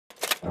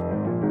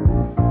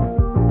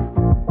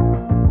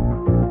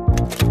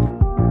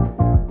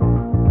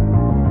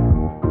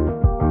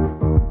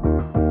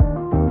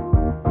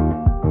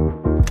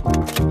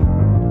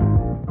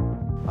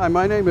Hi,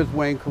 my name is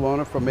Wayne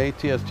Colonna from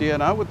ATSG,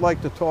 and I would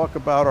like to talk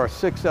about our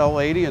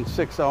 6L80 and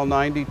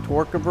 6L90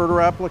 torque converter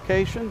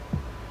application.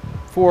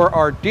 For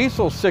our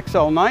diesel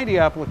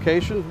 6L90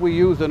 applications, we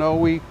use an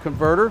OE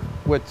converter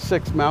with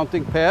 6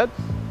 mounting pads.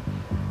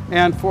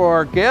 And for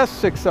our gas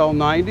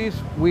 6L90s,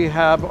 we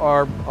have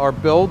our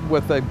build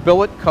with a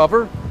billet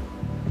cover.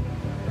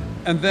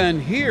 And then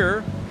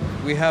here,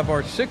 we have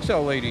our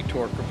 6L80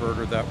 torque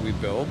converter that we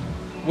build,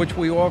 which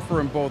we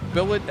offer in both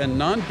billet and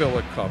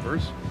non-billet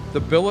covers. The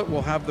billet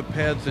will have the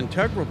pads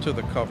integral to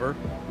the cover,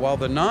 while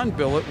the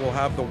non-billet will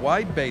have the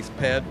wide base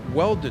pad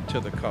welded to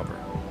the cover.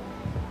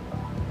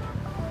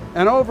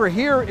 And over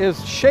here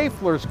is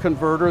Schaeffler's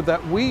converter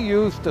that we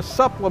use to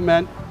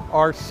supplement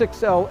our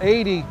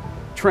 6L80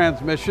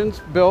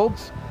 transmissions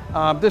builds.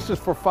 This is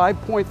for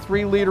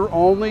 5.3 liter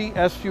only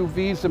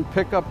SUVs and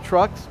pickup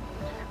trucks.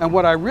 And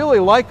what I really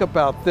like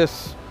about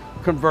this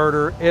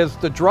converter is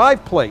the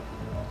drive plate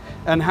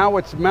and how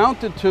it's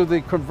mounted to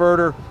the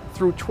converter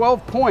through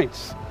 12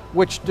 points,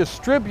 which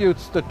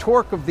distributes the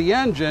torque of the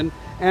engine,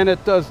 and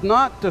it does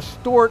not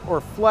distort or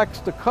flex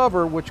the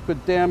cover, which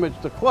could damage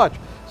the clutch.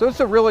 So it's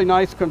a really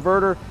nice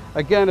converter.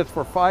 Again, it's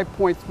for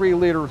 5.3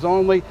 liters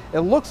only. It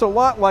looks a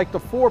lot like the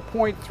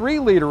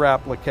 4.3 liter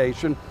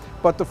application,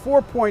 but the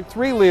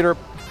 4.3 liter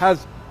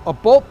has a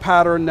bolt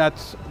pattern that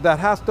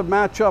has to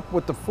match up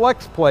with the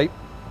flex plate,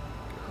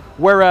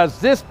 whereas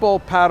this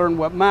bolt pattern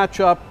would match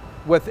up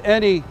with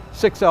any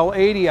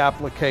 6L80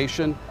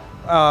 application.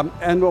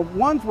 And the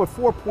ones with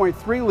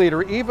 4.3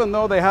 liter, even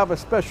though they have a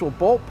special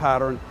bolt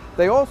pattern,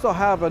 they also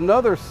have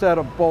another set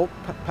of bolt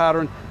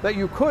pattern that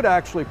you could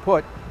actually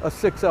put a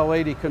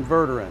 6L80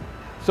 converter in.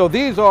 So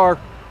these are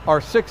our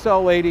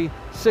 6L80,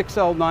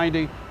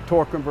 6L90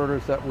 torque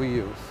converters that we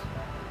use.